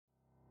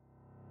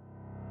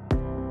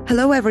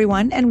Hello,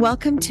 everyone, and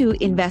welcome to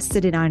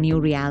Invested in Our New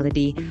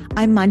Reality.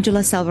 I'm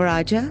Manjula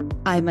Selvarajah.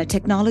 I'm a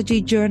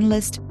technology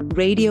journalist,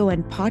 radio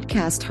and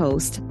podcast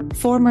host,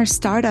 former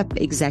startup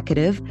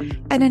executive,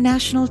 and a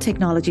national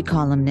technology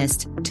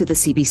columnist to the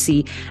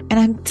CBC. And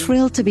I'm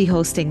thrilled to be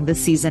hosting this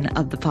season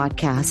of the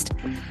podcast.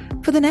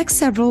 For the next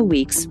several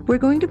weeks, we're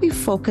going to be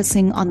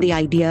focusing on the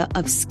idea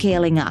of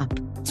scaling up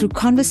through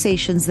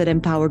conversations that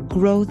empower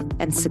growth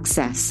and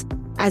success.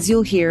 As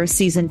you'll hear,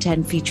 Season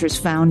 10 features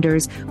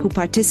founders who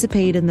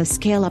participate in the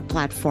Scale Up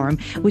platform,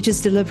 which is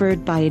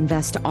delivered by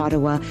Invest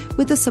Ottawa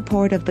with the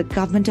support of the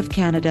Government of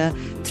Canada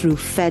through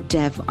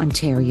FedDev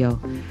Ontario.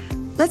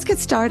 Let's get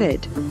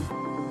started.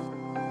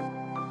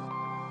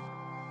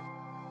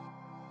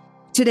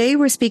 Today,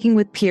 we're speaking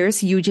with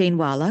Pearce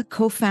Ujjainwala,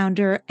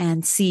 co-founder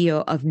and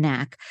CEO of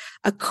Knack,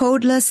 a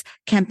codeless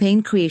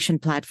campaign creation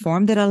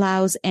platform that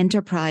allows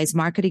enterprise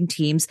marketing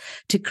teams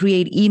to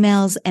create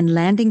emails and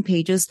landing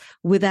pages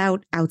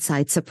without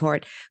outside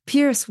support.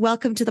 Pearce,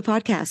 welcome to the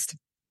podcast.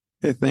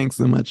 Hey, thanks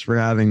so much for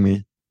having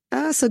me.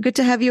 So good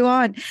to have you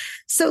on.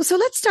 So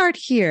let's start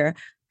here.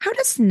 How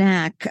does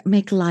Knack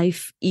make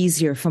life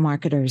easier for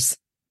marketers?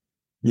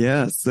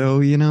 Yeah,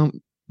 so,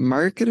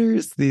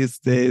 marketers these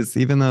days,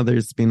 even though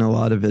there's been a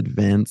lot of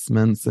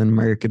advancements in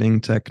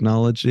marketing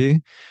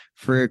technology,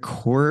 for a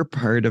core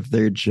part of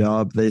their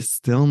job, they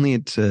still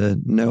need to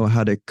know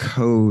how to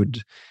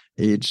code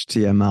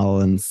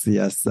HTML and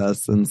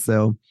CSS. And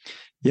so,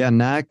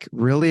 Knack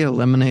really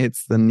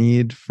eliminates the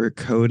need for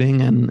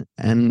coding.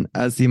 And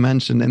as you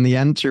mentioned, in the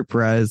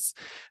enterprise,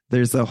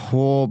 there's a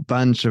whole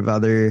bunch of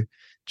other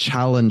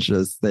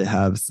challenges they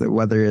have. So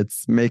whether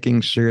it's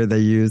making sure they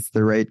use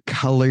the right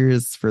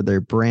colors for their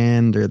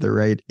brand or the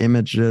right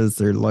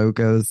images or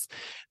logos,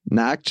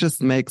 Knack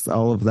just makes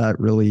all of that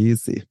really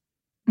easy.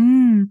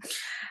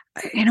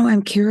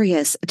 I'm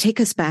curious.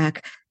 Take us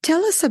back.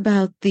 Tell us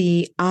about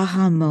the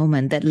aha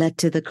moment that led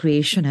to the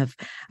creation of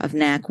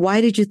Knack.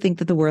 Why did you think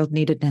that the world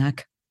needed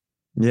Knack?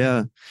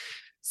 Yeah.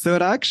 So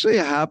it actually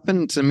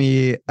happened to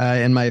me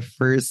in my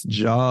first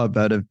job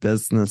out of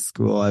business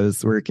school. I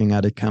was working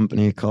at a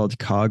company called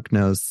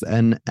Cognos,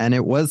 and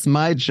it was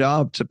my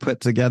job to put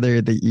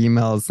together the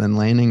emails and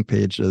landing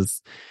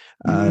pages.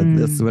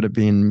 This would have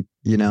been,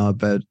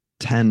 about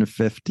 10,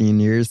 15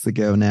 years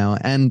ago now.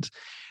 And,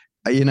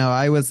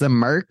 I was a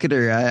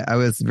marketer. I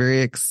was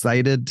very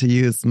excited to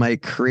use my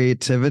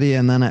creativity.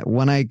 And then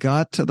when I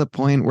got to the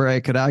point where I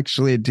could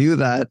actually do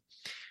that,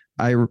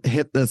 I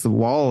hit this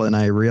wall and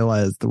I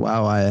realized,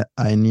 wow,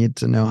 I need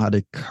to know how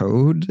to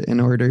code in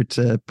order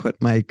to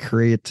put my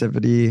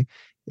creativity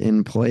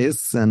in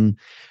place. And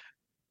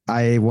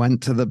I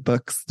went to the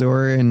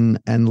bookstore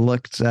and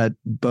looked at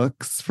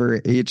books for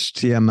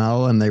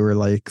HTML, and they were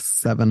like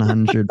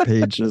 700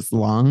 pages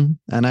long.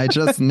 And I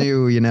just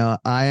knew,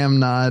 I am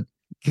not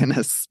going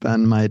to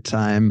spend my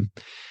time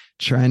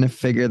trying to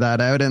figure that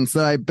out. And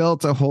so I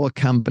built a whole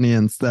company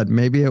instead.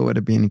 Maybe it would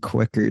have been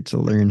quicker to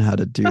learn how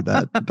to do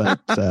that. But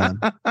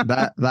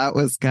that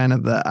was kind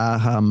of the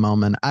aha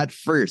moment at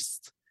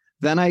first.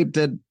 Then I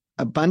did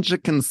a bunch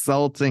of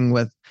consulting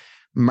with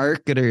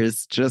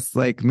marketers just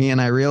like me.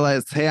 And I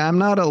realized, hey, I'm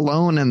not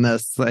alone in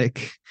this.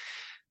 Like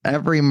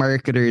every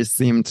marketer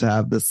seemed to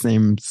have the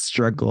same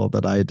struggle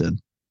that I did.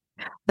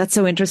 That's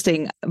so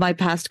interesting. My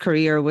past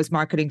career was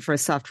marketing for a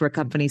software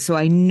company, so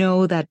I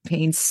know that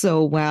pain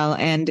so well.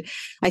 And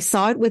I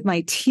saw it with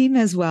my team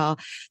as well,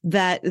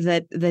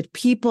 that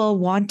people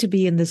want to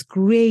be in this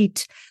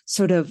great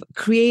sort of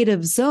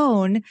creative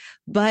zone,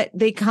 but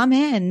they come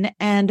in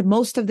and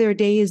most of their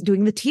day is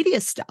doing the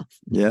tedious stuff.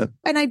 Yeah.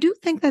 And I do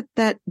think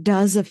that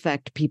does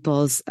affect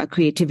people's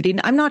creativity.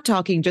 And I'm not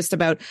talking just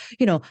about,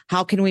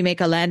 how can we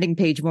make a landing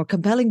page more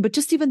compelling, but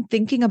just even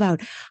thinking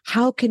about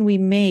how can we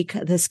make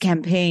this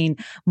campaign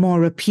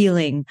more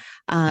appealing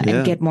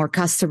and get more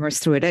customers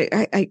through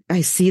it.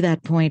 I see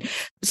that point.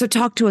 So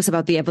talk to us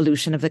about the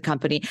evolution of the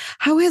company.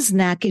 How has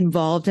Knack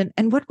evolved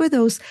and what were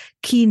those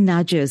key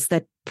nudges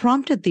that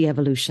prompted the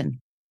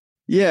evolution?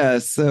 Yeah.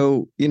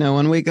 So,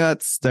 when we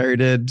got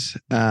started,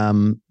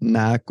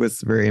 Knack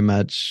was very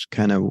much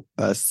kind of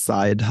a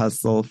side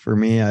hustle for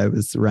me. I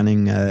was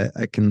running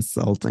a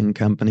consulting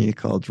company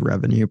called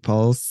Revenue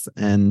Pulse,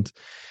 and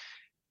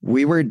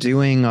we were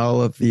doing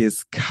all of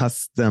these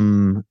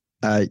custom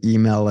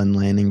email and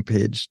landing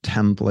page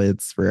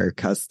templates for our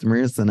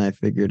customers. And I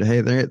figured, hey,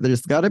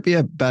 there's got to be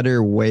a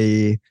better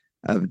way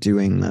of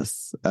doing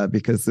this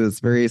because it was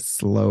very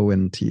slow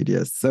and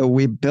tedious. So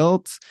we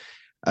built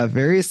a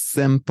very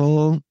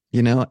simple,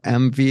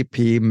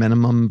 MVP,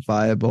 minimum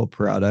viable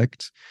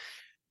product.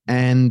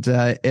 And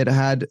it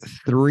had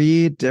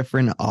 3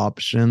 different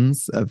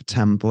options of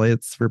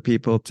templates for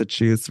people to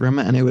choose from.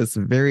 And it was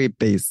very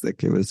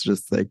basic. It was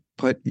just like,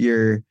 put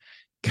your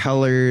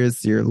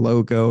colors, your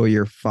logo,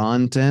 your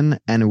font in,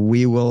 and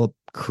we will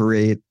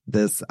create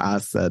this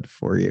asset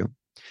for you.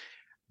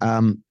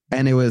 And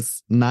it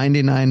was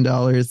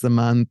 $99 a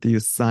month.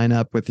 You sign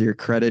up with your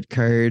credit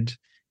card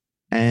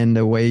and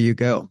away you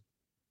go.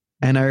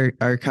 And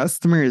our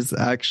customers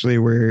actually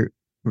were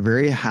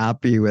very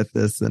happy with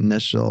this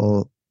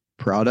initial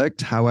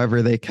product.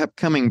 However, they kept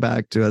coming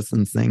back to us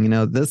and saying,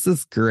 this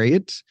is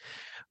great.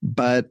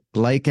 But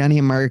like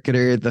any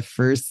marketer, the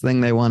first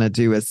thing they want to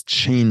do is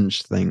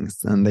change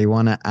things, and they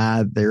want to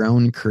add their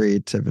own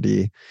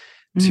creativity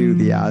to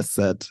the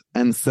asset.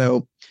 And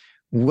so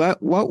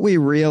what we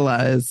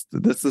realized,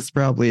 this is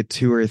probably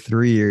 2 or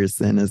 3 years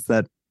in, is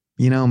that,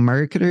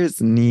 marketers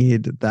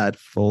need that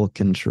full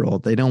control.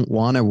 They don't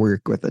want to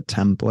work with a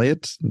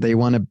template. They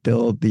want to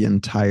build the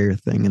entire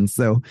thing. And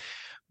so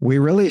we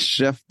really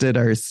shifted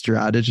our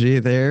strategy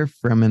there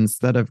from,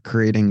 instead of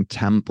creating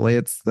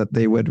templates that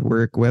they would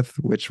work with,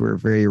 which were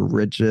very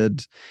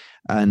rigid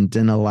and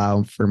didn't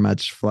allow for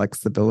much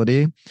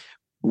flexibility,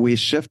 we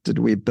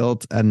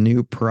built a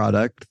new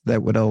product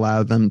that would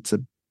allow them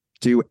to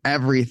do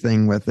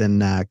everything within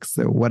Knack.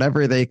 So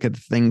whatever they could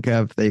think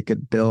of, they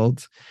could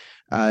build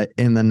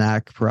in the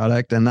Knack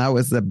product. And that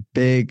was a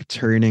big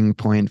turning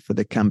point for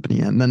the company.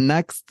 And the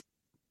next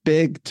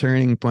big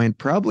turning point,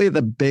 probably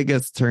the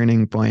biggest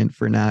turning point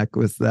for Knack,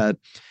 was that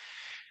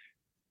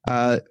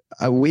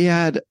we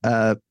had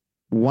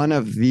one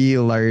of the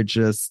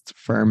largest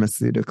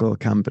pharmaceutical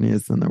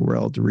companies in the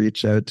world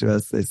reach out to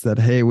us. They said,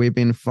 "Hey, we've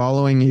been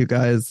following you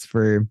guys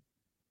for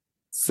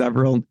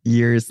several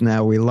years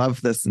now. We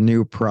love this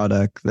new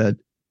product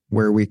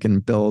where we can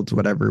build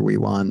whatever we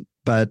want,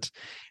 but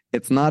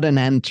it's not an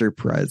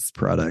enterprise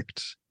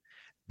product."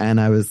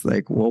 And I was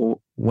like,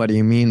 "Well, what do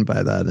you mean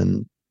by that?"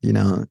 And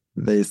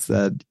they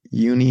said,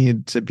 "You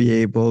need to be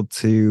able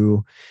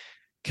to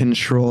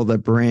control the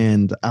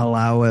brand,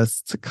 allow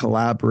us to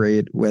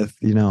collaborate with,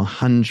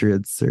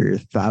 hundreds or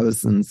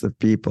thousands of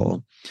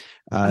people."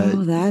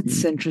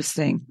 That's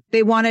interesting.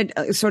 They wanted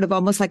sort of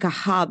almost like a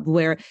hub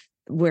where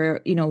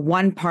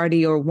one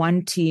party or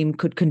one team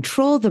could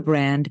control the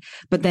brand,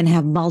 but then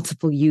have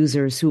multiple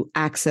users who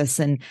access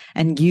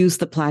and use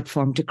the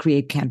platform to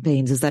create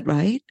campaigns. Is that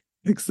right?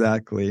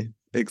 Exactly.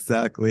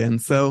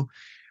 And so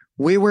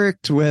we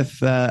worked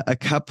with a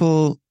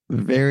couple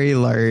very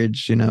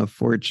large,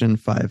 Fortune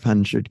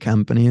 500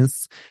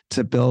 companies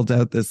to build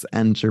out this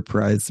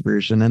enterprise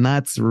version. And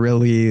that's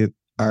really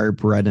our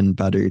bread and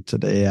butter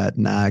today at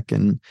Knack,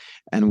 and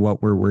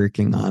what we're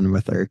working on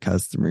with our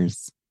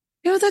customers.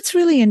 That's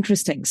really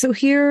interesting. So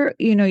here,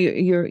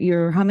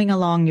 you're humming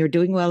along, you're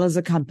doing well as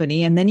a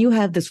company, and then you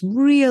have this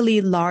really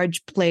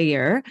large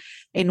player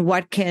in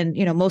what can,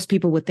 most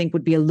people would think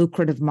would be a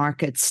lucrative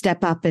market,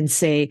 step up and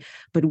say,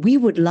 "But we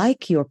would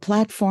like your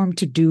platform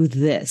to do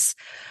this."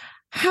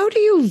 How do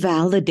you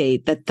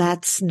validate that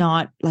that's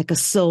not like a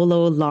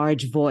solo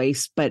large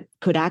voice, but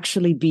could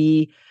actually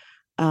be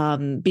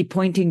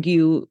pointing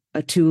you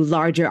to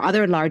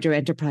other larger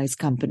enterprise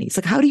companies?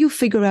 Like, how do you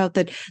figure out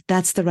that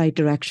that's the right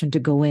direction to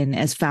go in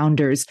as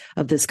founders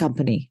of this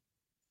company?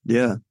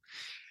 Yeah,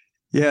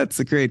 it's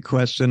a great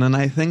question. And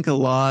I think a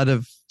lot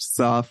of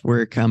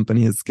software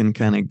companies can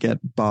kind of get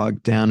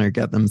bogged down or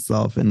get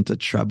themselves into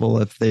trouble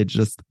if they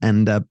just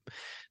end up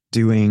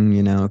doing,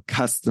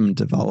 custom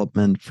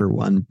development for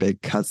one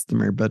big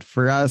customer. But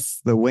for us,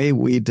 the way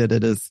we did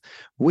it is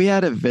we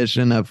had a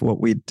vision of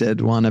what we did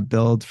want to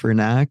build for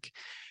Knack.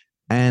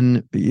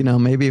 And,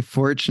 maybe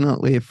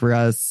fortunately for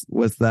us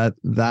was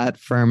that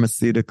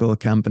pharmaceutical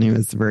company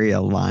was very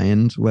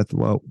aligned with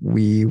what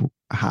we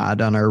had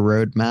on our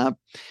roadmap.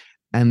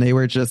 And they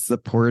were just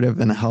supportive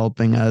in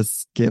helping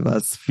us, give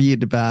us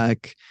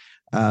feedback,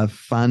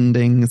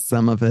 funding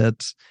some of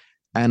it,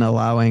 and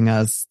allowing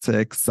us to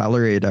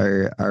accelerate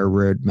our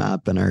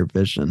roadmap and our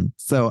vision.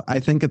 So I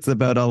think it's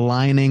about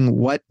aligning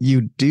what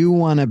you do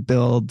want to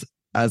build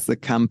as a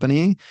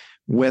company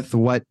with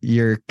what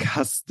your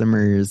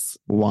customers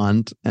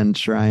want, and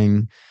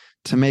trying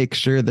to make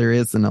sure there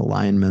is an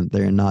alignment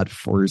there, not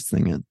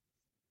forcing it.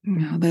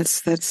 No,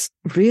 that's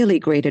really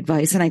great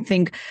advice. And I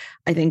think,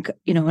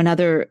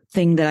 another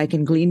thing that I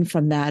can glean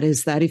from that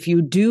is that if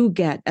you do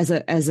get, as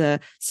a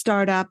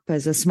startup,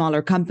 as a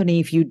smaller company,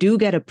 if you do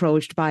get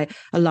approached by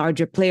a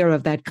larger player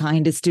of that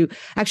kind, is to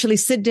actually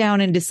sit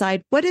down and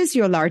decide what is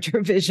your larger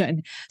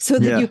vision, so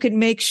that you can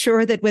make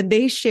sure that when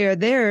they share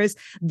theirs,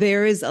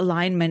 there is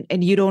alignment,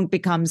 and you don't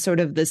become sort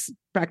of this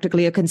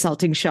practically a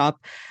consulting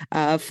shop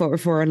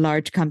for a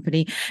large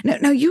company.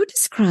 Now you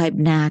describe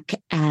Knack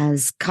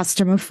as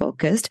customer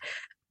focused,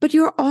 but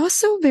you're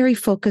also very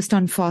focused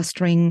on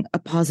fostering a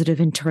positive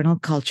internal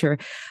culture.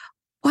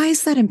 Why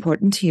is that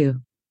important to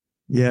you?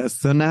 Yeah,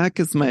 so Knack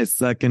is my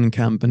second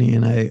company,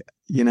 and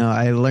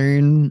I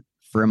learn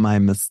from my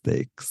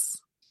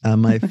mistakes.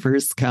 My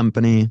first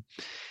company,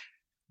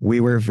 we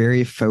were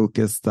very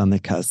focused on the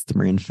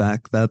customer. In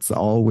fact, that's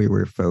all we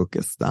were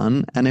focused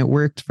on. And it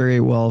worked very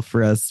well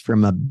for us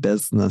from a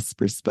business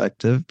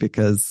perspective,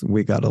 because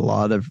we got a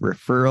lot of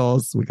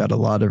referrals, we got a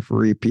lot of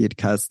repeat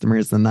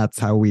customers, and that's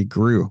how we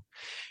grew.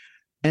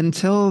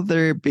 Until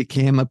there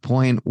became a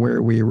point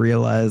where we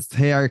realized,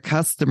 hey, our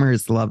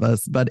customers love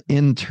us, but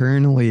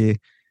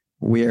internally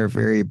we are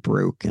very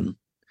broken.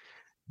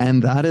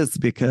 And that is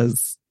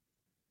because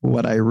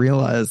what I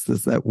realized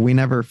is that we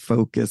never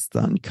focused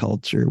on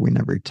culture. We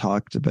never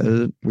talked about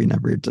it. We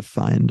never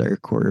defined our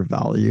core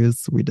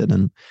values. We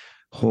didn't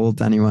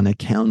hold anyone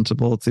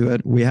accountable to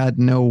it. We had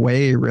no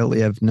way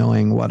really of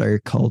knowing what our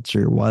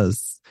culture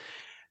was.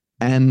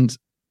 And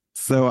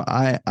so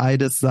I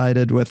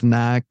decided with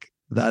Knack,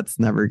 that's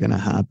never going to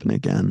happen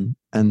again.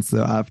 And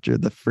so after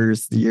the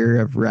first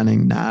year of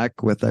running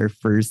Knack with our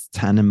first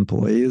 10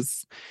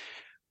 employees,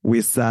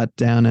 we sat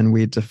down and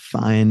we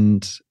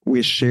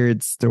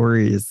shared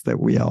stories that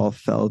we all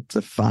felt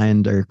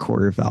defined our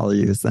core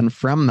values. And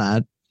from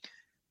that,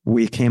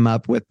 we came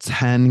up with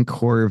 10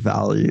 core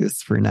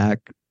values for Knack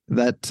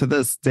that to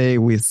this day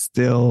we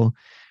still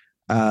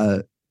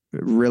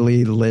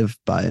really live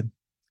by.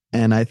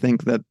 And I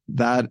think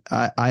that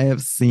I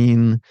have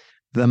seen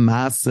the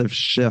massive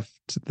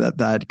shift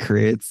that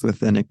creates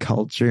within a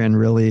culture and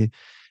really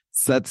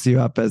sets you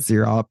up as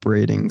your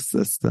operating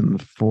system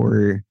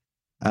for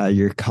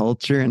your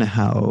culture and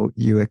how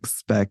you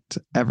expect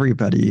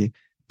everybody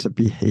to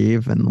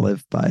behave and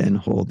live by and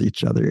hold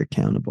each other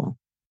accountable.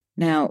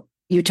 Now,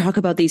 you talk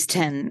about these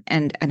 10,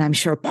 and I'm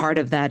sure part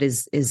of that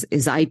is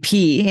IP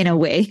in a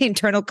way,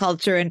 internal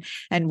culture,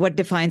 and what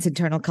defines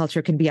internal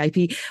culture can be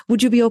IP.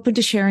 Would you be open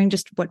to sharing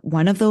just what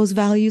one of those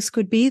values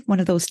could be, one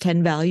of those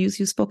 10 values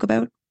you spoke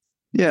about?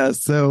 Yeah.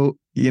 So,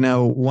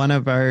 one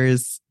of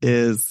ours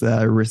is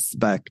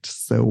respect.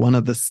 So one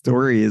of the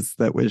stories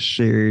that was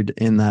shared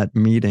in that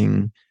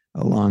meeting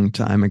a long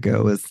time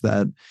ago is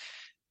that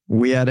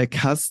we had a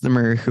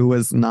customer who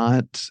was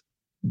not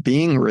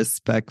being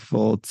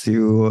respectful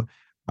to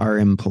our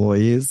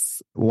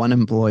employees. One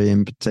employee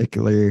in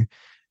particular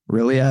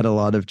really had a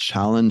lot of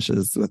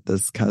challenges with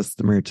this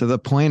customer to the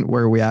point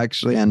where we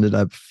actually ended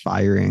up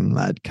firing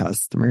that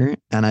customer.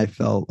 And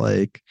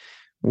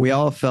we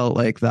all felt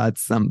like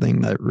that's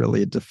something that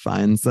really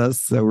defines us.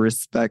 So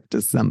respect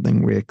is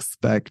something we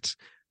expect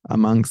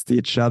amongst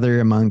each other,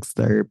 amongst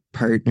our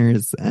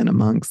partners, and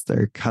amongst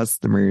our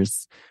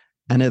customers.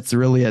 And it's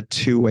really a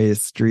two-way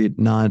street,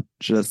 not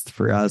just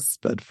for us,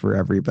 but for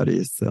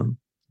everybody. So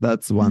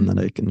that's one that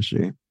I can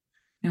share.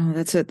 No,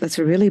 that's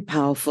a really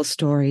powerful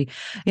story.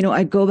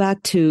 I go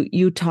back to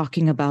you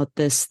talking about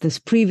this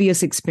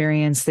previous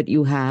experience that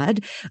you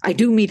had. I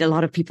do meet a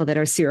lot of people that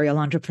are serial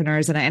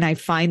entrepreneurs, and I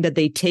find that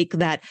they take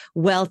that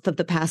wealth of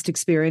the past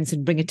experience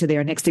and bring it to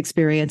their next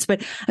experience.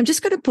 But I'm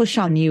just going to push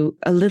on you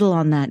a little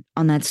on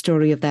that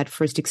story of that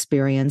first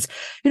experience.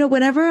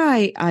 Whenever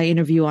I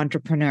interview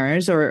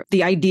entrepreneurs, or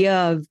the idea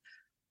of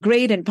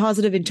great and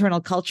positive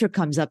internal culture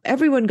comes up,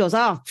 everyone goes,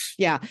 oh,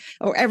 yeah.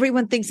 Or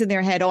everyone thinks in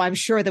their head, oh, I'm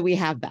sure that we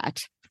have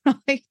that.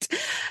 Right.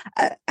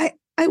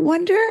 I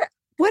wonder,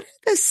 what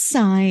are the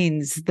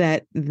signs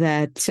that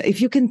if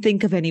you can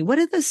think of any, what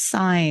are the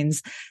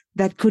signs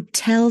that could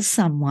tell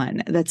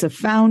someone that's a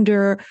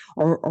founder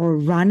or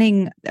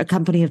running a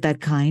company of that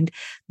kind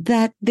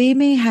that they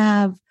may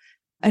have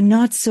a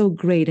not so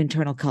great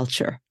internal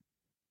culture?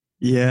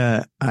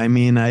 Yeah.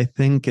 I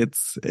think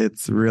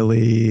it's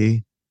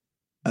really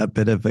a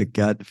bit of a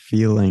gut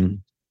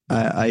feeling.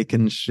 I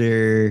can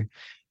share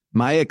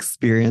my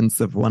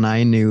experience of when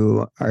I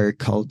knew our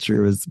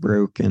culture was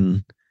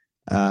broken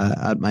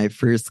at my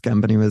first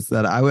company was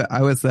that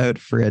I was out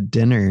for a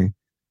dinner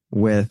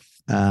with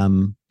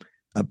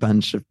a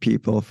bunch of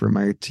people from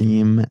our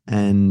team,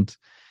 and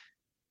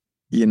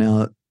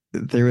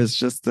there was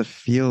just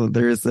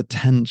there was a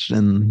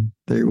tension,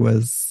 there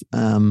was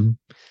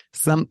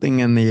something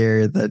in the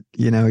air that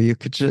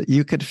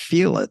you could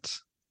feel it.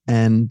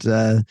 And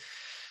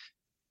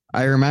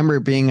I remember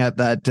being at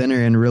that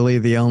dinner, and really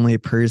the only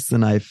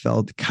person I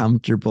felt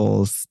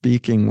comfortable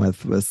speaking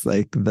with was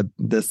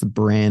this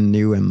brand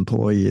new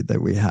employee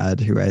that we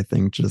had, who I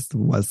think just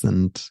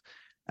wasn't,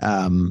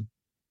 it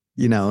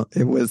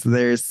was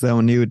there so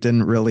new,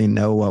 didn't really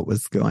know what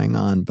was going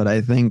on. But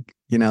I think,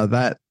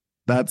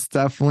 that's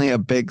definitely a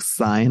big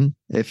sign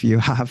if you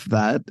have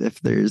that,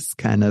 if there's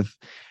kind of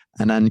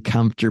an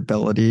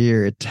uncomfortability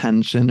or a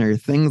tension or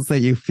things that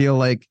you feel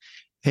like,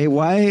 hey,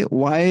 why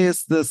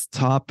is this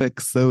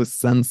topic so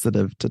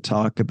sensitive to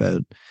talk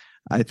about?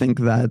 I think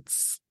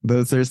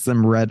those are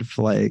some red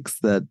flags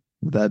that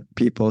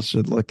people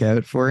should look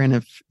out for.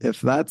 And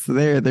if that's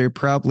there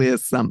probably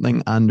is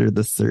something under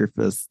the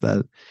surface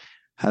that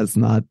has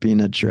not been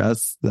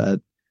addressed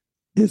that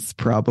is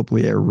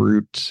probably a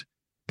root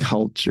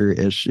culture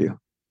issue.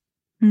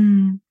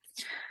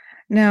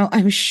 Now,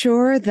 I'm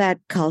sure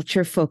that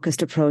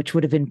culture-focused approach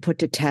would have been put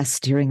to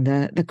test during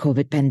the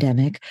COVID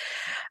pandemic.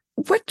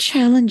 What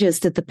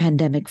challenges did the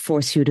pandemic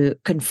force you to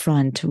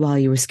confront while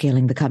you were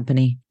scaling the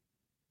company?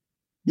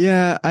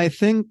 Yeah, I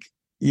think,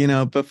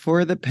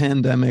 before the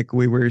pandemic,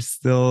 we were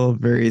still a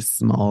very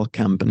small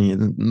company.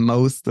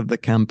 Most of the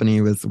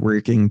company was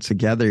working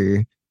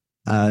together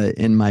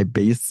in my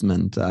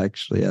basement,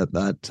 actually, at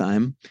that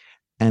time.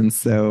 And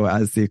so,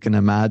 as you can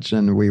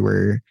imagine, we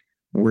were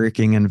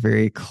working in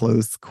very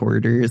close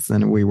quarters,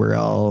 and we were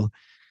all,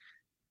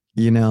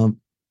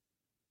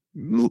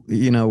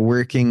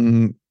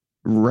 working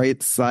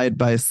right side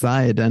by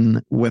side.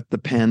 And with the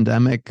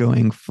pandemic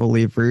going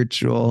fully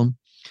virtual,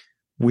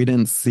 we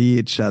didn't see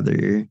each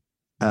other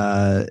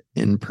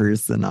in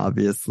person,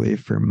 obviously,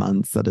 for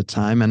months at a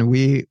time. And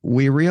we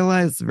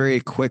realized very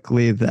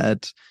quickly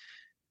that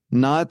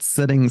not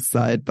sitting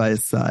side by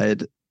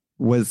side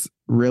was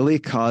really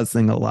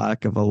causing a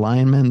lack of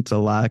alignment, a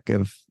lack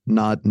of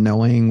not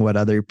knowing what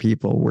other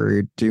people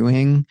were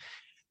doing.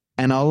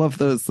 And all of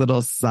those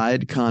little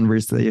side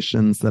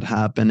conversations that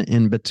happen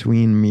in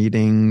between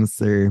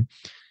meetings or,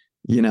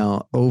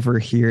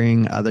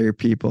 overhearing other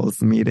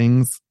people's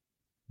meetings,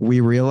 we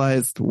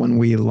realized when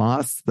we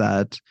lost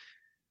that,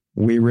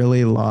 we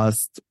really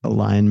lost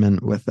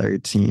alignment with our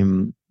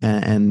team,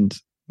 and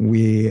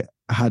we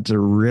had to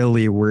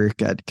really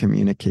work at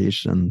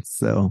communication.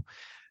 So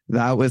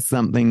that was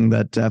something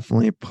that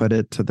definitely put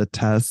it to the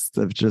test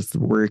of just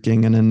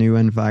working in a new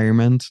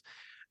environment.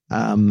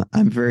 I'm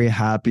very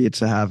happy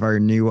to have our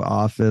new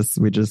office.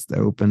 We just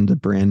opened a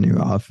brand new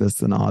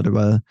office in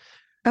Ottawa.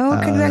 Oh,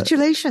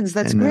 congratulations.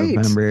 That's great.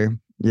 November.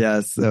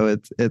 Yeah, so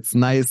it's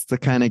nice to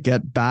kind of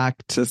get back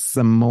to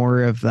some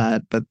more of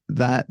that. But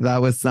that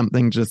was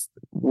something, just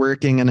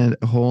working in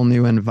a whole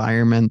new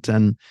environment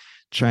and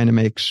trying to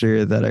make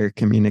sure that our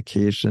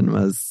communication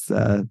was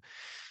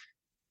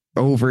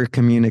over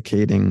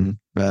communicating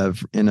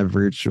in a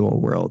virtual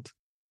world.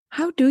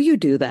 How do you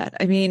do that?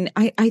 I mean,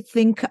 I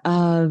think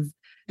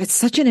it's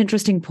such an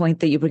interesting point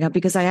that you bring up,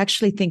 because I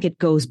actually think it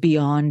goes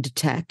beyond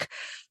tech.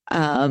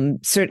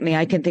 Certainly,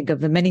 I can think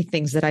of the many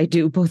things that I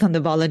do, both on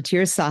the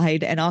volunteer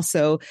side and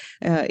also,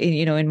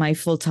 in my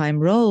full-time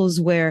roles,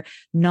 where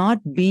not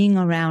being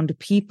around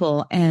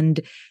people and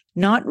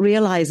not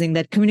realizing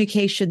that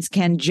communications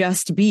can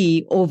just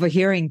be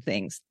overhearing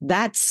things.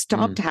 That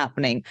stopped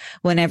happening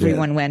when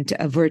everyone went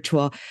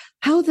virtual.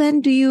 How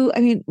then do you,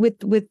 with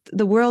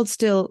the world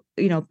still,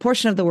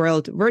 portion of the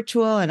world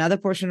virtual, another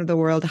portion of the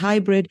world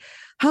hybrid,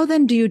 how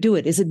then do you do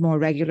it? Is it more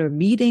regular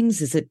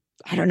meetings? Is it,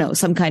 I don't know,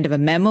 some kind of a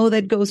memo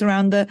that goes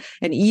around an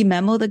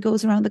e-memo that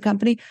goes around the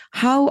company?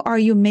 How are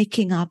you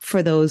making up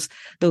for those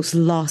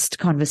lost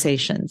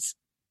conversations?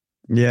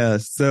 Yeah.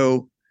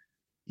 So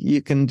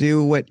you can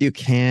do what you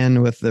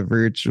can with the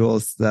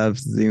virtual stuff,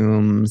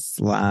 Zoom,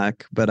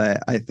 Slack, but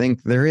I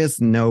think there is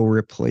no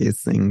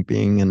replacing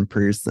being in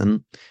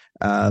person.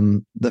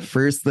 The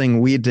first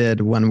thing we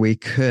did when we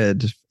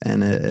could,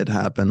 and it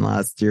happened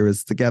last year,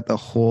 was to get the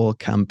whole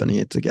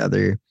company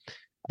together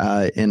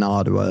in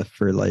Ottawa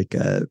for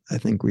I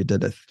think we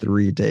did a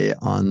 3-day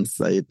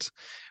on-site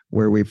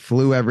where we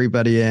flew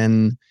everybody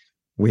in.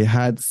 We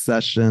had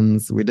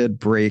sessions, we did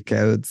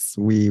breakouts,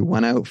 we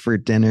went out for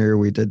dinner,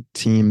 we did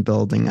team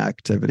building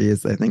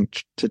activities, I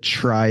think, to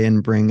try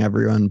and bring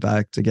everyone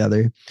back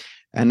together.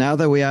 And now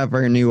that we have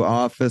our new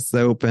office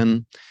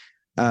open,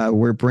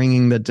 we're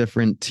bringing the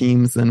different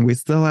teams in. We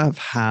still have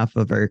half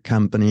of our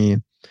company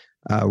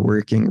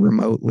working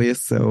remotely.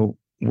 So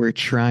we're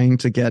trying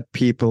to get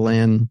people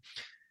in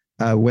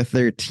with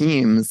their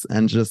teams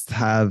and just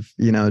have,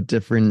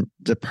 different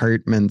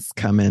departments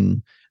come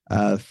in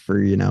for,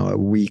 a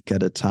week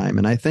at a time.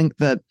 And I think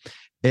that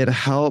it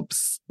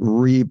helps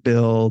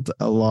rebuild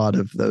a lot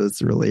of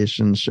those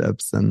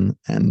relationships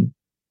and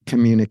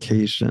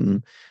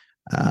communication.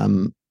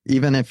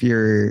 Even if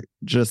you're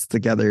just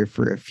together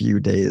for a few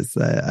days,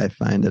 I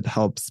find it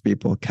helps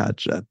people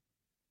catch up.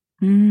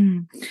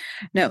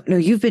 No,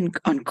 you've been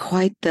on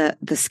quite the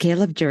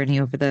scale of journey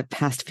over the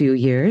past few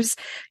years.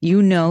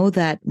 You know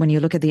that when you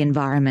look at the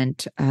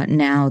environment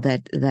now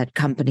that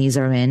companies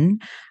are in,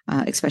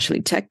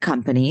 especially tech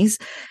companies,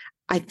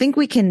 I think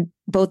we can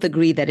both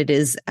agree that it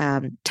is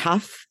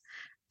tough,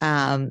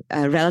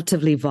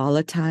 relatively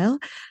volatile.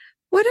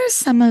 What are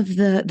some of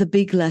the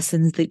big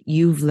lessons that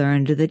you've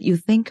learned that you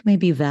think may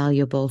be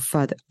valuable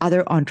for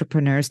other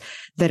entrepreneurs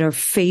that are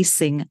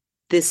facing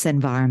this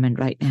environment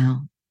right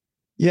now?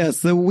 Yeah,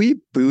 so we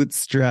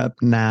bootstrap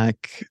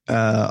Knack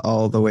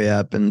all the way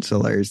up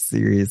until our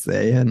Series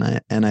A,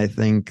 and I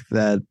think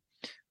that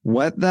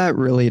what that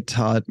really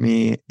taught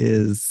me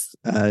is,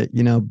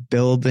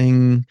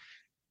 building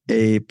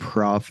a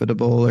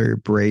profitable or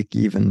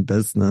break-even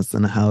business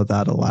and how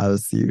that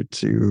allows you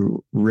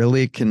to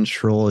really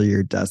control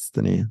your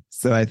destiny.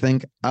 So I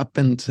think up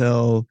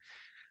until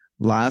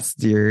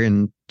last year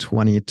in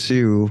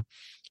 22.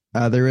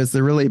 There was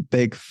a really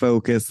big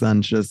focus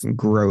on just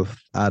growth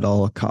at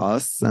all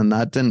costs, and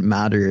that didn't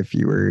matter if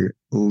you were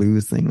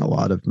losing a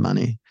lot of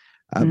money.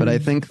 But I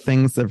think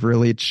things have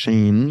really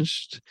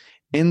changed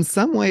in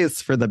some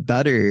ways for the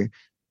better,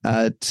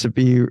 to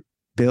be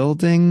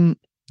building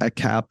a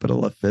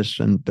capital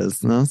efficient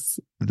business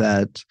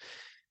that,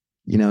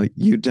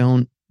 you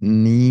don't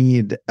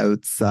need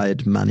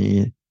outside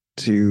money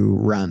to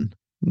run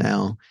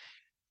now.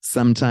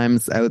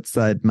 Sometimes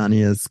outside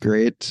money is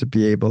great to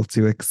be able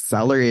to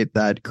accelerate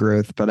that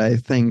growth. But I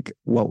think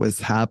what was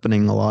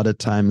happening a lot of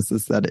times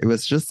is that it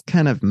was just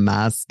kind of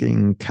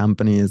masking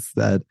companies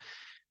that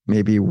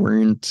maybe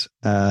weren't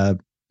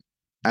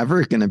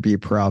ever going to be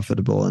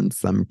profitable in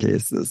some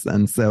cases.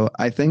 And so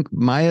I think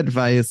my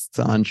advice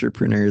to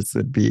entrepreneurs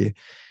would be,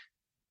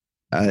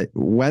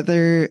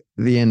 whether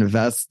the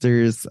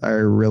investors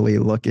are really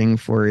looking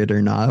for it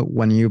or not,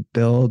 when you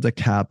build a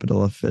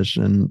capital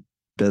efficient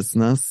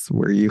business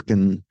where you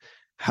can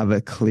have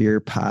a clear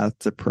path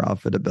to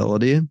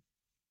profitability,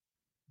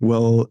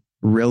 will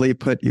really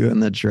put you in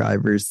the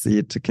driver's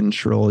seat to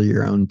control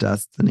your own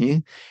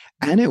destiny.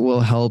 And it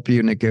will help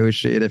you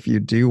negotiate if you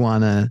do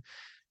want to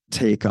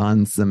take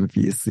on some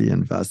VC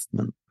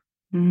investment.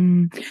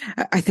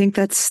 I think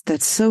that's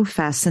so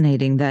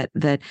fascinating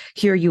that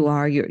here you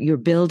are, you're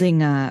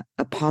building a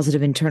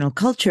positive internal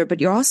culture, but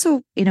you're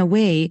also, in a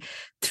way,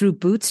 through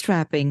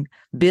bootstrapping,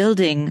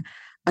 building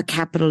a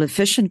capital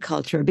efficient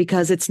culture,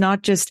 because it's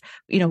not just,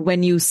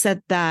 when you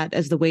set that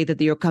as the way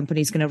that your company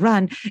is going to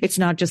run, it's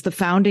not just the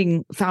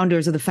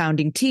founders of the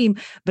founding team,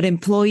 but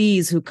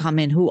employees who come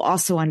in who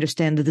also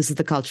understand that this is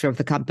the culture of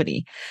the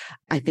company.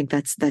 I think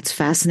that's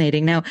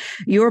fascinating. Now,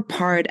 you're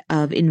part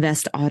of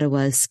Invest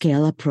Ottawa's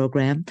Scale Up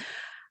program.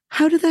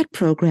 How did that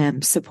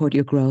program support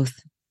your growth?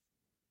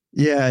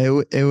 Yeah,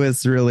 it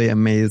was really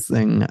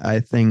amazing. I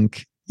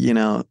think,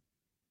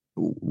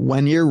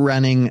 when you're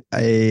running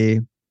a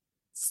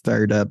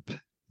startup,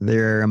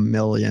 there are a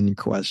million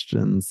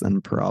questions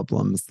and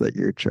problems that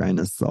you're trying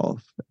to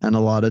solve. And a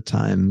lot of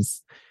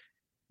times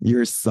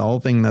you're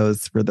solving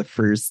those for the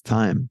first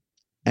time.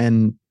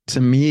 And to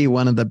me,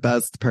 one of the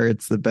best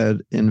parts about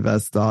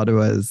Invest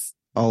Ottawa is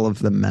all of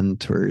the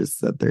mentors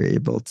that they're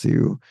able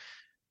to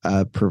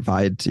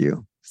provide to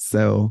you.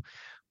 So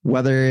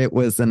whether it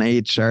was an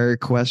HR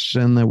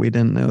question that we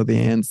didn't know the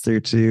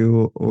answer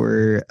to,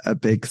 or a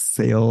big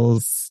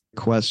sales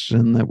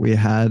question that we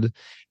had,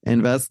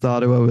 Invest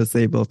Ottawa was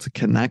able to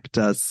connect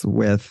us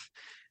with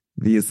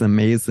these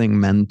amazing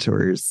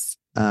mentors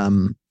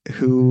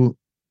who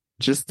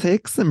just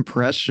take some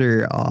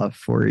pressure off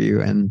for you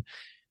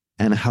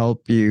and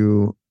help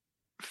you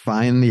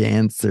find the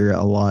answer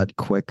a lot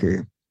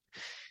quicker.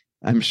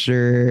 I'm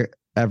sure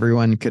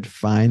everyone could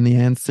find the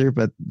answer,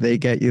 but they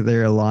get you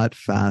there a lot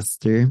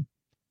faster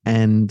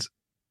and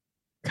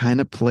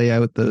kind of play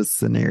out those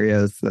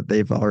scenarios that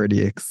they've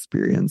already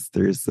experienced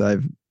through.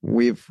 So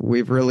we've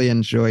really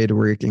enjoyed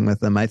working with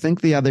them. I think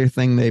the other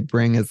thing they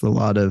bring is a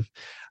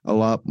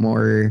lot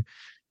more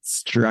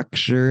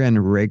structure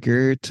and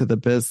rigor to the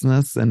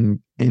business, and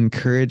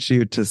encourage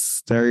you to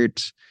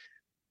start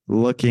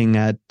looking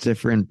at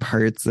different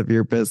parts of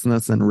your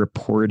business and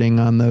reporting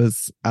on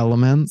those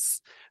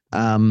elements.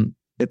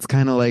 It's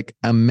kind of like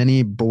a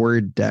mini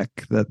board deck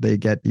that they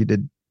get you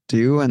to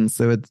do. And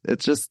so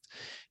it's just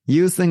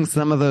using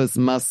some of those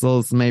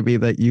muscles maybe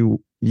that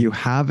you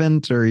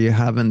haven't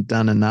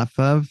done enough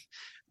of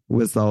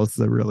was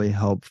also really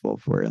helpful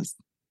for us.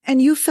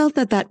 And you felt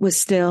that was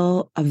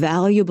still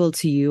valuable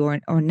to you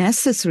or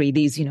necessary,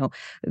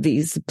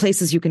 these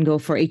places you can go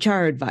for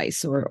HR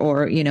advice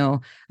or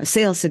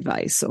sales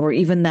advice, or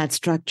even that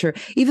structure,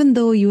 even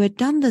though you had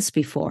done this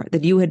before,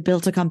 that you had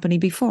built a company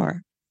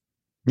before.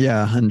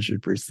 Yeah,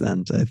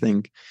 100%. I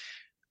think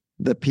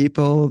the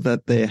people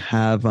that they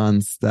have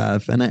on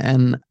staff,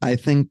 and I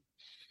think,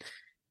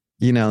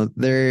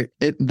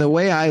 the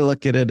way I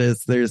look at it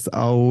is there's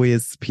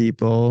always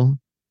people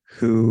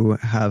who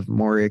have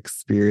more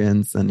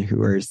experience and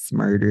who are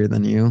smarter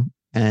than you.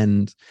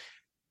 And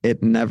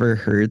it never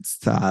hurts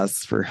to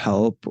ask for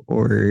help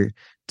or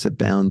to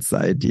bounce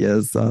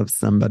ideas off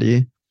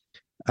somebody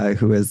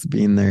who has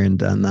been there and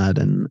done that.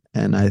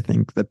 And I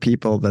think the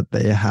people that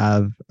they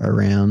have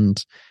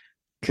around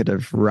could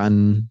have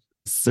run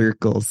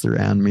circles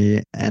around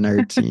me and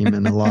our team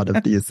in a lot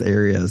of these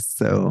areas.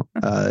 So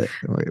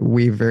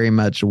we very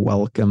much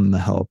welcome the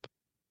help.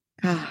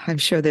 Oh, I'm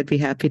sure they'd be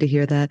happy to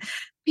hear that.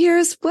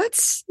 Piers,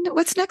 what's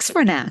next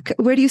for NAC?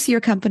 Where do you see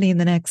your company in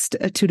the next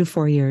 2 to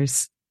 4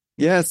 years?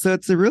 Yeah, so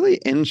it's a really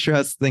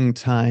interesting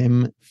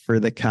time for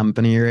the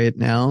company right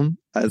now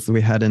as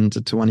we head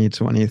into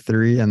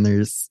 2023. And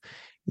there's,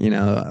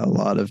 a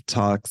lot of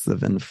talks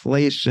of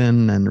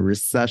inflation and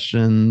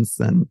recessions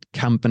and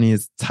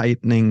companies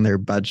tightening their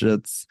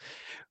budgets.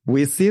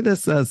 We see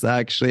this as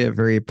actually a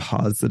very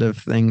positive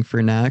thing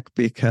for NAC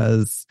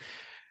because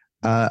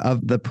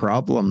of the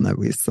problem that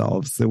we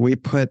solve. So we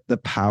put the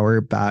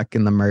power back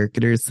in the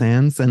marketer's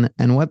hands.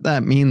 And what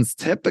that means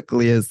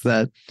typically is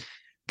that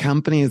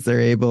companies are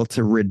able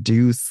to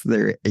reduce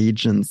their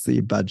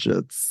agency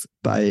budgets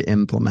by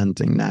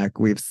implementing NAC.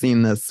 We've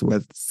seen this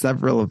with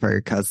several of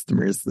our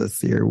customers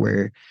this year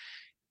where,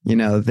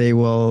 they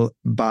will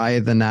buy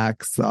the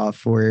NAC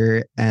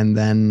software and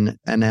then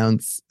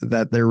announce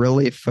that they're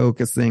really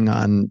focusing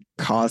on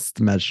cost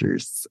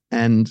measures.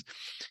 And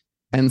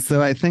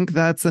so I think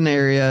that's an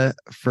area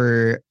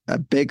for a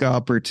big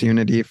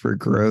opportunity for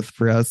growth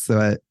for us.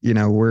 So,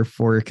 we're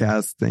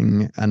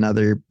forecasting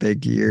another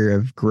big year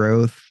of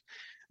growth.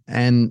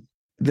 And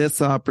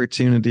this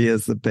opportunity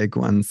is a big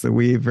one. So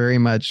we very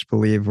much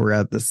believe we're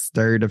at the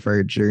start of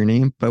our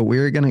journey, but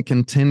we're going to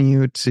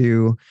continue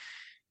to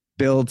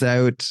build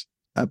out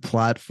a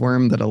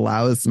platform that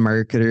allows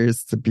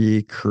marketers to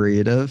be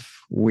creative.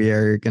 We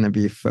are going to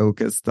be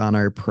focused on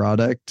our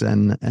product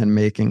and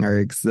making our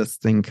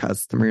existing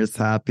customers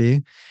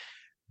happy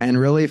and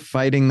really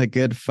fighting the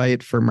good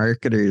fight for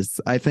marketers.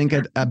 I think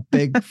a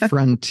big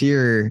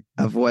frontier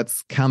of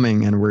what's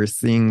coming, and we're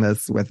seeing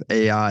this with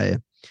AI,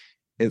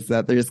 is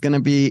that there's going to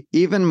be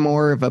even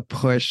more of a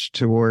push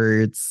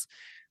towards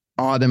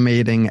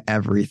automating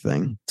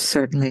everything.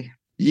 Certainly.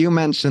 you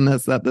mentioned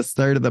this at the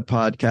start of the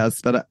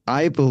podcast, but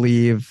I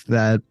believe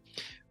that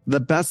the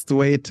best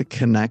way to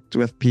connect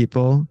with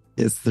people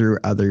is through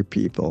other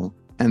people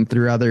and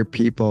through other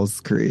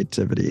people's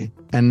creativity.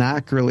 And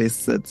NAC really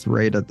sits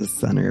right at the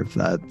center of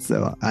that.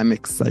 So I'm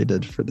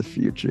excited for the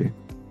future.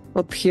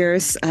 Well,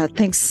 Piers,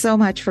 thanks so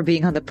much for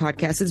being on the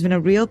podcast. It's been a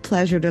real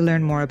pleasure to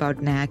learn more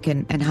about NAC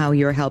and how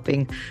you're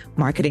helping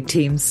marketing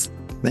teams.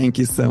 Thank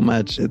you so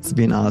much. It's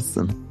been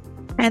awesome.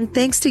 And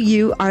thanks to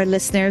you, our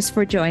listeners,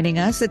 for joining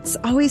us. It's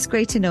always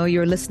great to know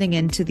you're listening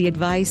in to the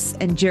advice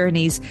and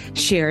journeys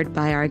shared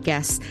by our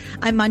guests.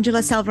 I'm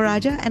Manjula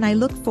Selvarajah, and I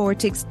look forward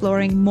to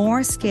exploring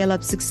more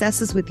scale-up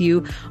successes with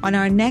you on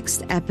our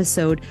next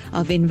episode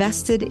of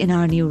Invested in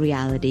Our New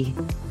Reality.